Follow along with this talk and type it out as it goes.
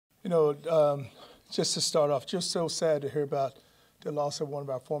Just to start off, just so sad to hear about the loss of one of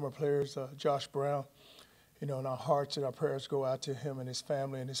our former players, Josh Brown. And our hearts and our prayers go out to him and his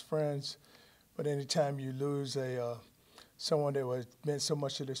family and his friends. But anytime you lose someone that meant so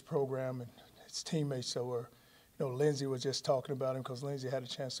much to this program and his teammates that were, Lindsey was just talking about him because Lindsey had a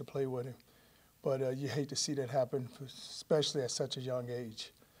chance to play with him. But you hate to see that happen, especially at such a young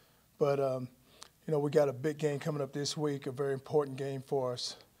age. But, we got a big game coming up this week, a very important game for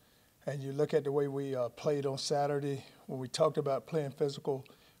us. And you look at the way we played on Saturday. When we talked about playing physical,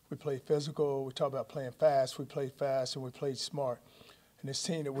 we played physical. We talked about playing fast, we played fast, and we played smart. And this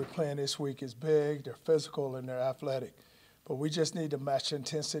team that we're playing this week is big, they're physical, and they're athletic. But we just need to match the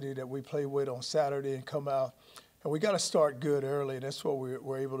intensity that we played with on Saturday and come out. And we got to start good early, and that's what we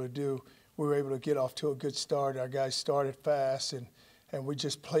were able to do. We were able to get off to a good start. Our guys started fast, and we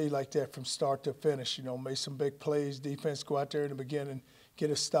just played like that from start to finish. Made some big plays. Defense go out there in the beginning, get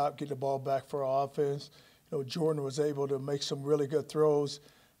a stop, get the ball back for our offense. Jordan was able to make some really good throws.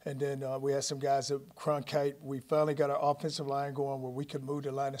 And then we had some guys at Cronkite. We finally got our offensive line going where we could move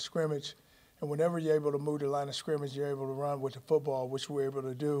the line of scrimmage. And whenever you're able to move the line of scrimmage, you're able to run with the football, which we were able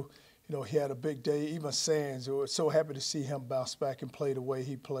to do. He had a big day. Even Sands, we were so happy to see him bounce back and play the way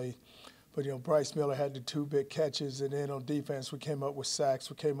he played. But, Bryce Miller had the 2 big catches. And then on defense, we came up with sacks.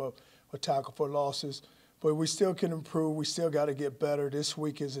 We came up with tackle for losses. But we still can improve. We still got to get better. This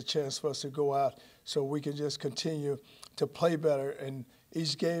week is a chance for us to go out so we can just continue to play better. And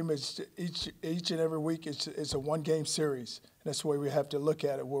each game is each and every week it's a one-game series. And that's the way we have to look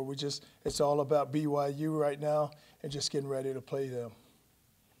at it, where it's all about BYU right now and just getting ready to play them.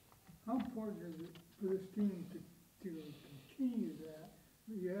 How important is it for this team to continue that?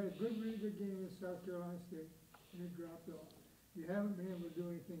 You had a really good game in South Carolina State, and it dropped off. You haven't been able to do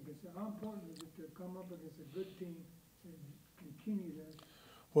anything. How important is it to come up against a good team and continue that?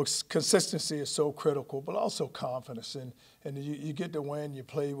 Well, consistency is so critical, but also confidence. And you get to win, you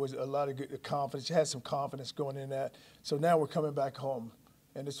play with a lot of good confidence. You had some confidence going in that. So now we're coming back home,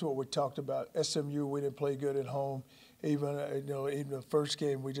 and this is what we talked about. SMU, we didn't play good at home. Even the first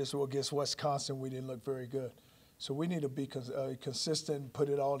game against Wisconsin, we didn't look very good. So we need to be consistent, put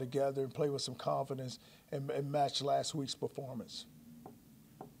it all together, and play with some confidence and match last week's performance.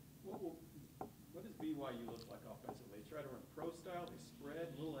 What does BYU look like offensively? They try to run pro style, they spread,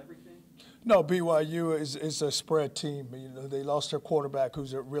 little everything? No, BYU is a spread team. They lost their quarterback,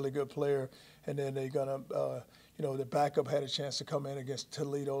 who's a really good player, and then they're going to, the backup had a chance to come in against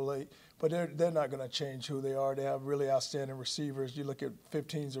Toledo late. But they're not going to change who they are. They have really outstanding receivers. You look at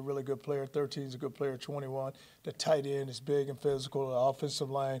 15's a really good player, 13's a good player, 21. The tight end is big and physical, the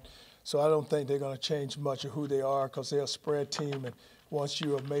offensive line. So I don't think they're going to change much of who they are because they're a spread team. And once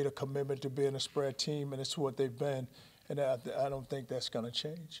you have made a commitment to being a spread team, and it's what they've been, and I don't think that's going to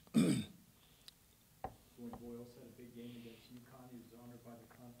change. When Boyle had a big game against UConn, he was honored by the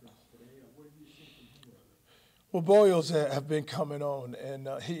conference today. What have you seen from him? Well, Boyles have been coming on, and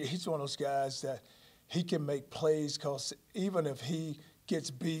he's one of those guys that he can make plays because even if he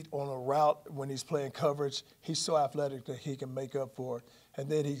gets beat on a route when he's playing coverage, he's so athletic that he can make up for it. And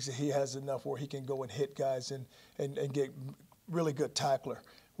then he has enough where he can go and hit guys and get really good tackler.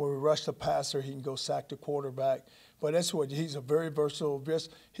 When we rush the passer, he can go sack the quarterback. But that's what he's a very versatile.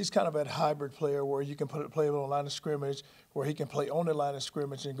 He's kind of a hybrid player where you can play him on the line of scrimmage, where he can play on the line of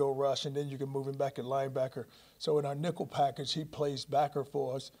scrimmage and go rush, and then you can move him back at linebacker. So in our nickel package, he plays backer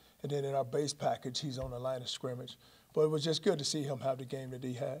for us, and then in our base package, he's on the line of scrimmage. But it was just good to see him have the game that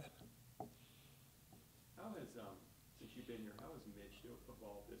he had. How has, since you've been here, how has Mitch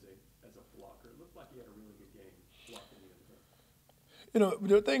evolved as a blocker? It looked like he had a really good game blocking the other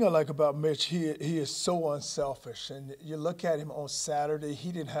day. The thing I like about Mitch, he is so unselfish. And you look at him on Saturday,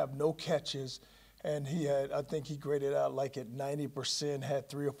 he didn't have no catches. And I think he graded out like at 90%, had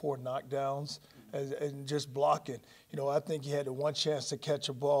 3 or 4 knockdowns and just blocking. I think he had the one chance to catch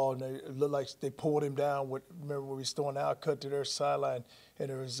a ball, and it looked like they pulled him down. Remember when we was throwing out cut to their sideline, and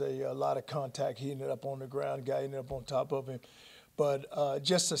there was a lot of contact. He ended up on the ground. The guy ended up on top of him. But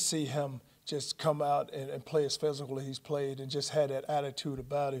just to see him just come out and play as physical as he's played and just had that attitude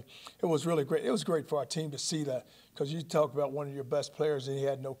about him, it was really great. It was great for our team to see that because you talk about one of your best players and he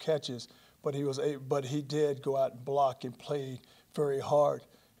had no catches. But he did go out and block and played very hard,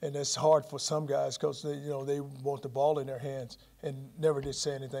 and it's hard for some guys because they want the ball in their hands and never did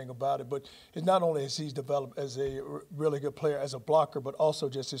say anything about it. But it's not only has he developed as a really good player as a blocker, but also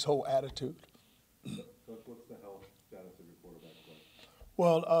just his whole attitude. Coach, what's the health status of your quarterback play?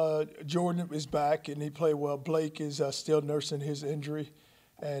 Well, Jordan is back and he played well. Blake is still nursing his injury.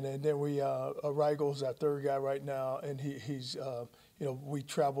 And then Rigel's our third guy right now, and he's you know, we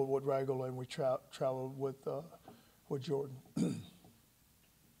traveled with Rigel and we traveled with Jordan. So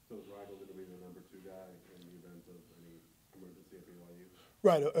is Rigel going to be the number 2 guy in the event of any emergency at BYU?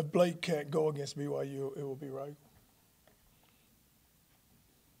 Right. If Blake can't go against BYU, it will be Rigel.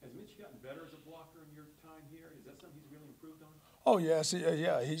 Has Mitch gotten better as a blocker in your time here? Is that something he's really improved on? Oh yes,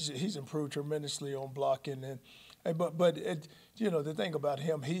 yeah, he's improved tremendously on blocking but you know, the thing about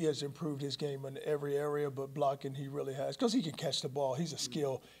him, he has improved his game in every area, but blocking he really has, because he can catch the ball. He's a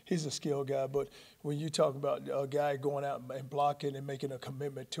skill guy. But when you talk about a guy going out and blocking and making a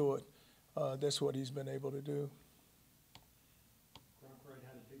commitment to it, that's what he's been able to do. Cronkite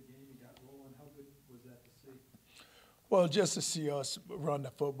had a big game. He got rolling. How good was that to see? Well, just to see us run the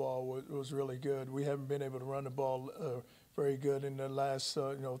football was really good. We haven't been able to run the ball very good in the last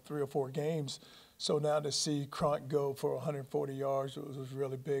 3 or 4 games. So now to see Cronk go for 140 yards was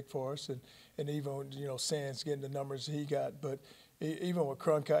really big for us, and even Sands getting the numbers he got. But even with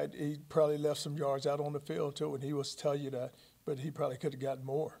Cronkite, he probably left some yards out on the field too, and he was tell you that. But he probably could have gotten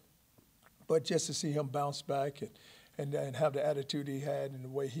more. But just to see him bounce back and have the attitude he had and the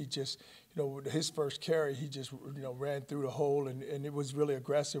way he just, his first carry, he just ran through the hole, and it was really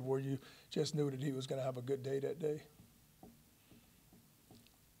aggressive where you just knew that he was going to have a good day that day.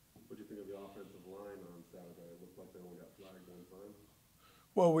 What do you think of the offensive line on Saturday? It looked like they only got flagged 1 time.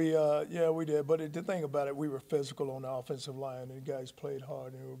 Well, we did. But the thing about it, we were physical on the offensive line, and the guys played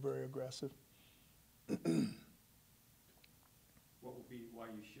hard and were very aggressive. What will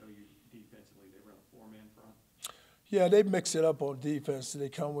BYU show you defensively? They run a 4-man front. Yeah, they mix it up on defense. They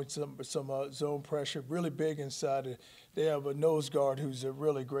come with some zone pressure, really big inside. They have a nose guard who's a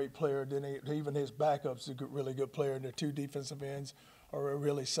really great player. Then even his backup's a really good player, and the 2 defensive ends are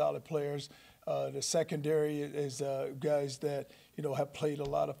really solid players. The secondary is guys that have played a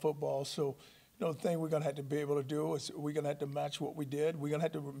lot of football. So the thing we're going to have to be able to do is we're going to have to match what we did. We're going to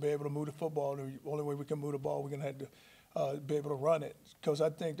have to be able to move the football. And the only way we can move the ball, we're going to have to be able to run it. Because I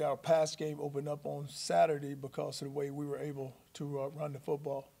think our pass game opened up on Saturday because of the way we were able to run the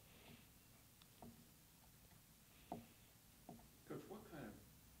football. Coach, what kind of,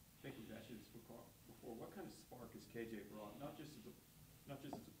 thank you, asked you this before, what kind of spark has KJ brought, not just as a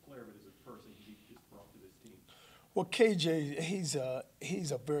player, but as a person he just brought to this team? Well, KJ,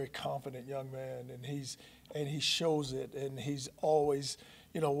 he's a very confident young man, and he shows it, and he's always,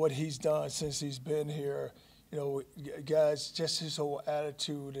 what he's done since he's been here. Guys, just his whole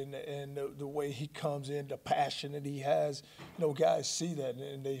attitude and the way he comes in, the passion that he has, guys see that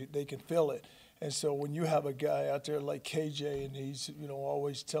and they can feel it. And so when you have a guy out there like KJ and he's,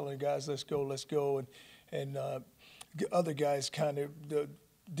 always telling guys, let's go, and other guys kind of, the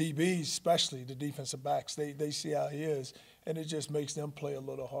DBs, especially the defensive backs, they see how he is, and it just makes them play a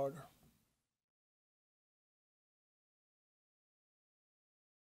little harder.